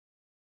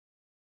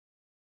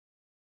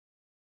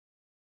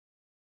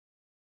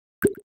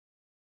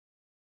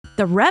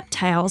The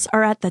reptiles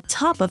are at the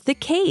top of the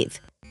cave.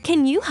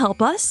 Can you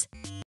help us?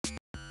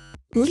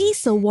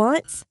 Lisa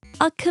wants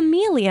a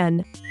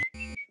chameleon.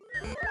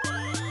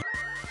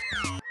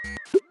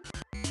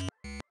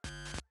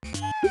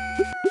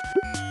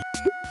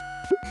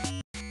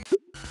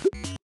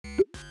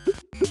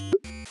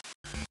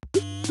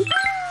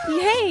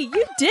 Yay,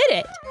 you did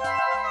it!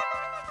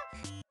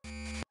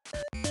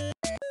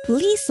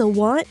 Lisa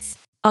wants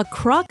a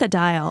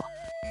crocodile.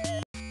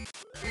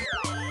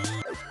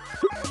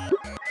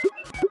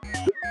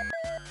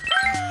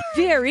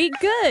 Very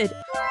good!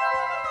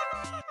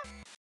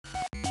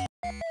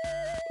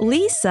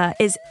 Lisa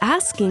is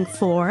asking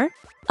for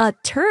a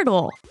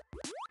turtle.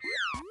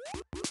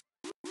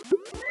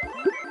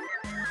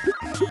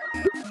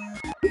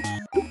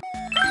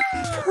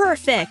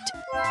 Perfect!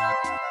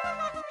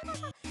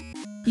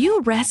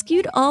 You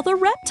rescued all the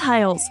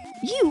reptiles.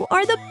 You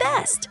are the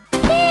best!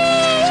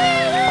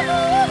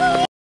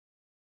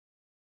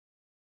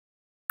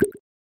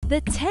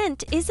 The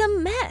tent is a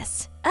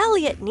mess.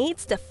 Elliot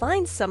needs to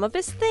find some of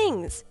his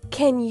things.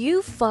 Can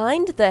you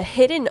find the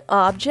hidden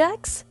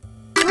objects?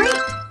 Great!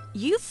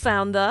 You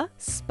found the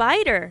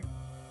spider.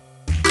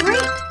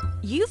 Great!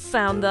 You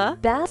found the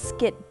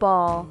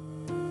basketball.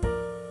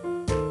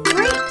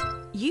 Great!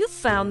 You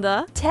found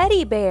the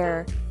teddy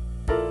bear.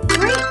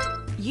 Great!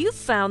 You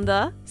found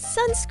the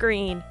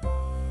sunscreen.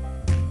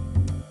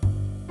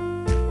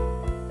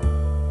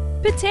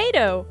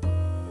 Potato.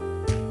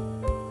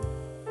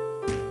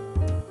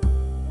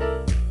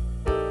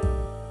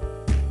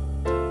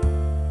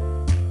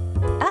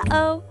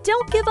 Uh-oh,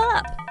 don't give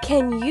up.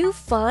 Can you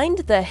find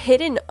the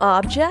hidden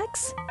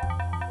objects?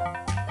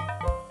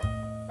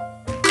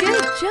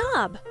 Good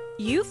job.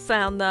 You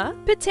found the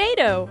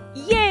potato.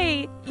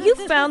 Yay, you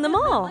found them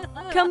all.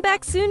 Come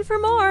back soon for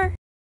more.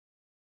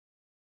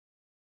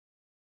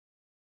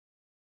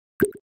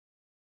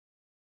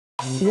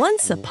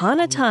 Once upon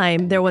a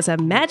time, there was a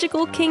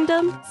magical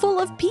kingdom full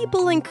of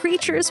people and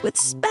creatures with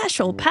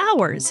special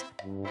powers.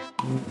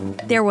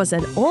 There was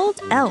an old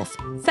elf,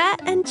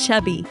 fat and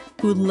chubby,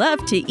 who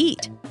loved to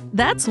eat.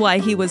 That's why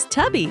he was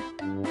tubby.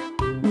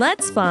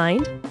 Let's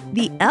find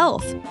the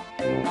elf.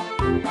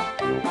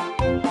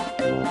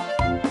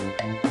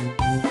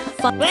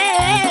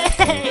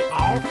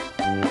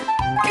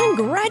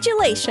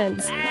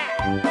 Congratulations!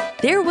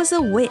 There was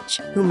a witch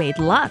who made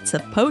lots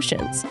of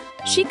potions.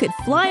 She could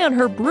fly on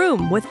her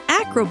broom with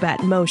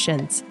acrobat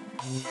motions.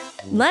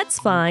 Let's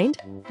find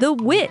the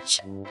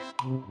witch.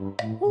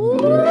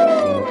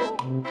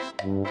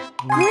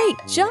 Great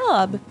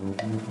job!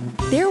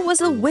 There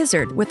was a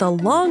wizard with a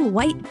long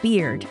white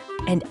beard,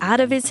 and out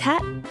of his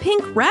hat,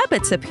 pink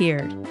rabbits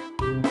appeared.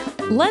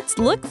 Let's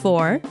look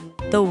for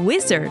the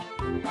wizard.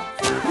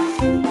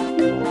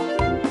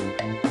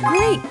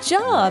 Great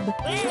job!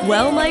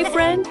 Well, my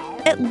friend,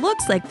 it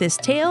looks like this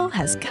tale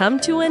has come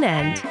to an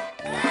end.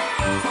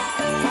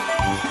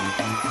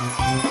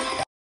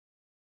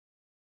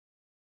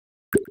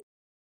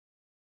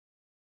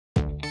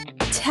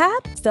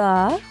 Tap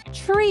the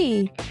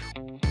tree.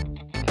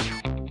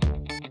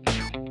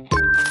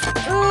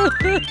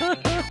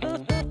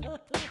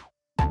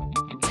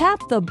 Tap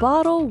the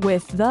bottle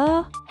with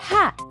the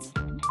hat.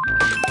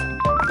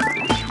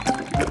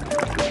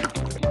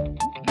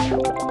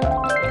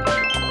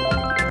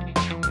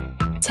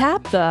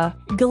 Tap the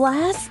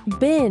glass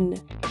bin.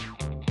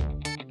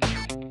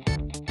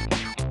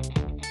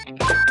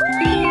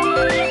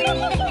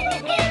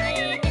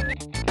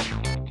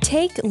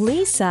 Take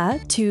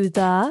Lisa to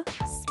the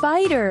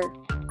spider.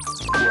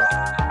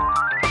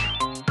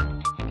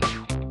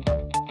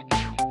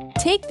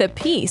 Take the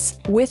piece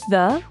with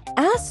the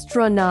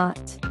astronaut.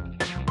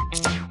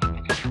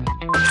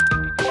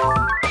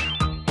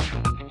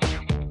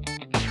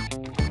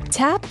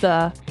 Tap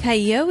the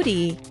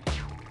coyote.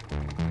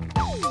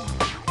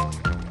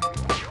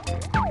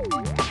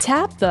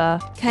 Tap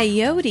the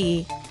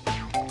coyote.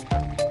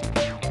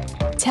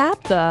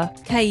 Tap the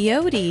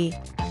coyote.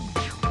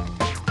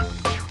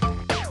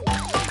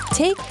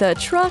 Take the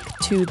truck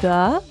to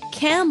the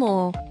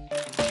camel.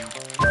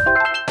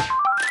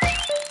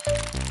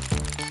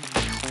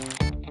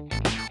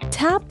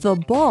 Tap the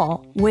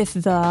ball with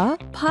the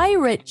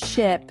pirate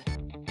ship.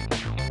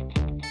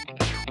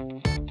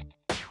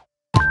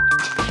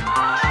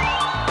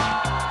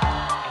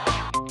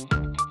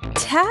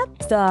 Tap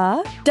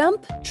the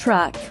dump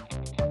truck.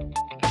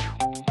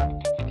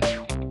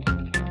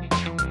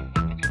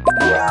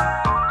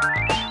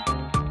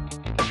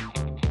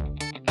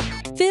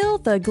 Fill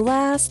the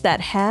glass that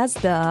has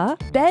the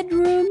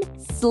bedroom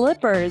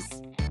slippers.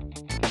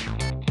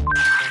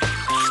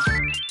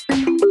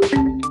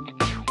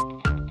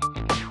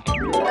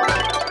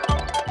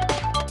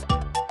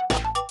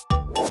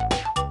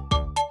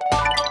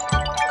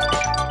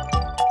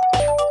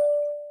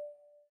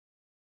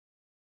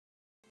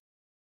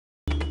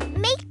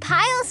 Make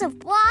piles of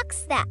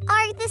blocks that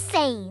are the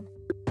same.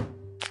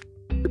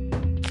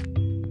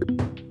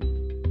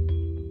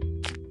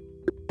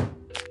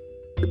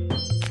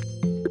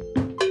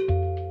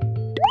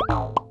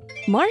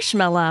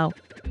 Marshmallow.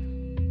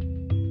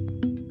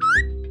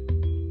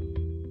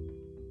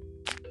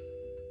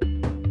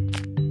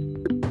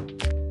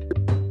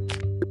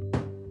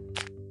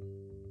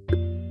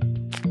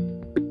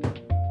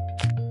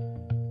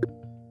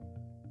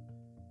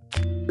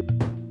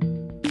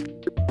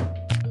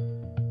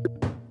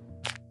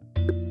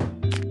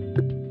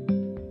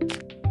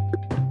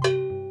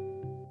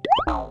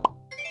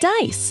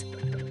 Nice!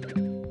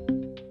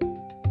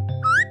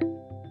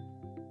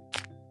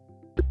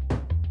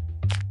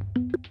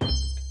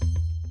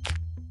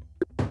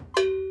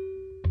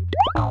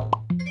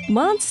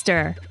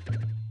 Monster.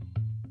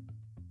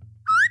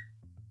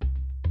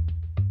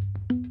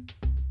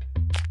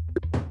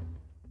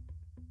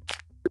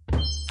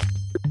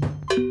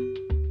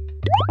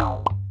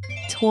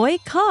 Toy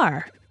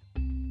car.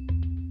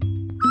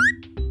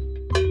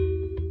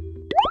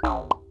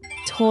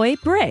 Toy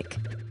brick.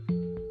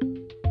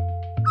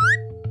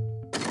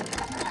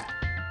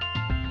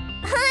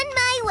 On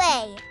my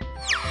way.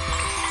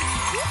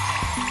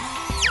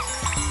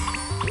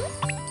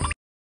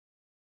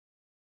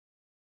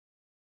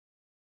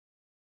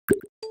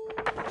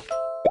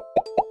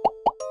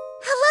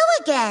 Hello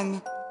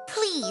again.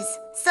 Please,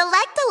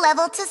 select a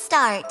level to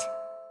start.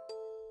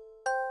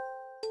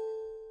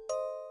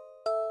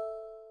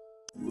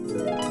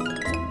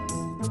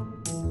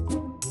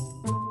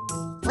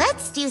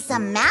 Let's do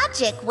some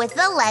magic with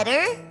the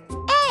letter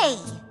A.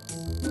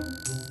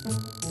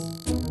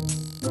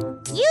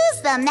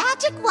 Use the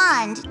magic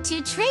wand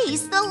to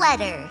trace the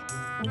letter.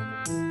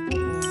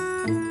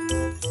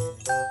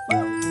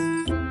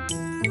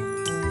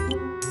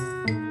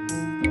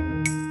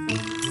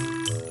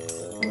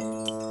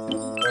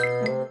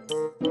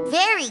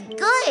 Very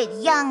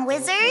good, young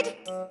wizard.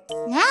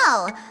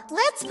 Now,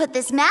 let's put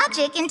this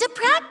magic into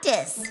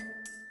practice.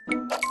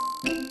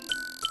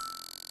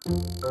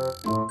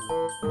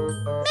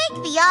 Make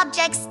the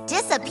objects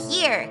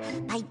disappear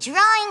by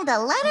drawing the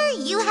letter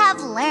you have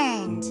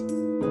learned.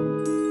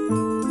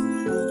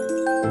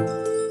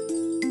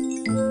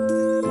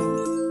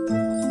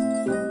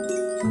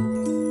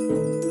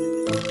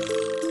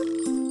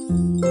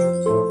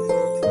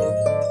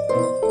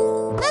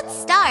 Let's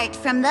start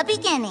from the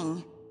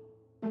beginning.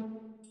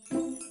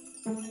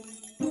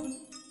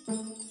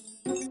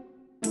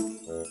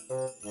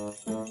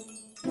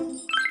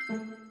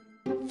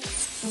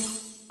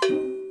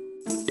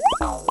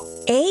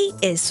 A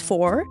is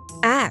for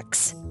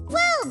axe.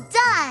 Well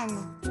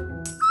done!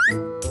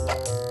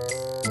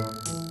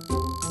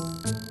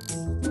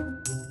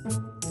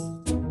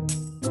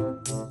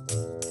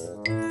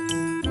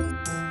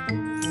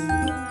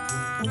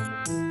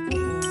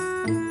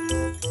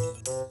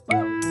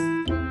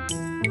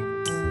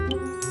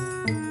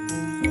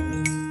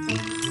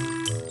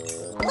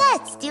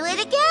 Let's do it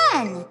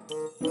again.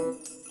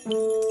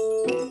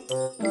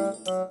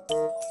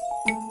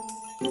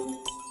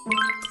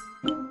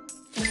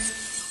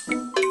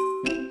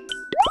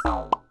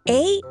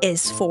 A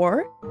is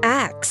for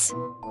axe.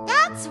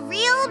 That's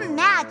real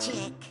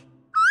magic.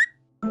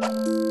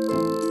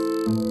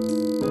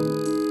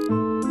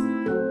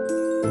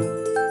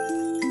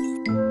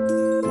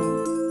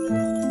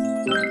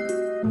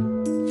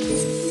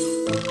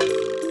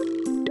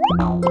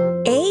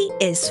 A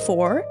is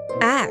for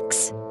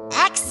axe.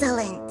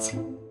 Excellent.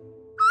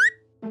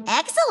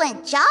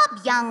 Excellent job,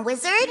 young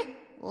wizard.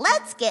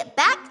 Let's get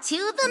back to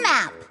the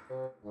map.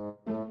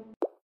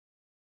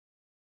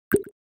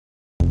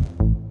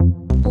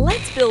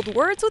 Let's build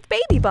words with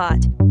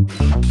BabyBot.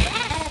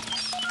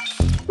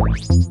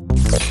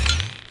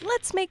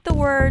 Let's make the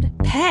word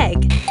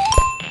peg.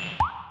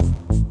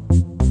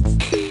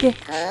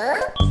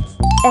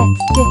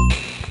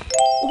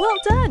 Well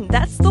done,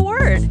 that's the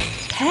word.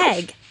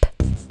 Peg.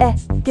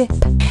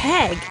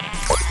 Peg.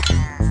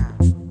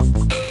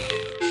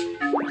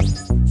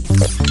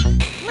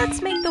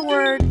 Let's make the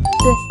word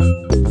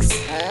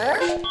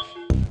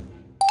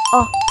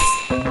ox.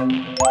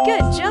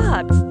 Good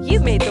job. You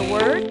made the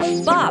word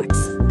box.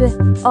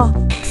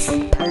 Ox.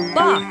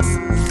 Box.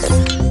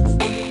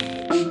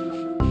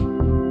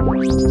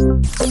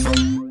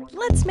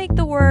 Let's make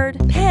the word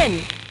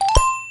pen.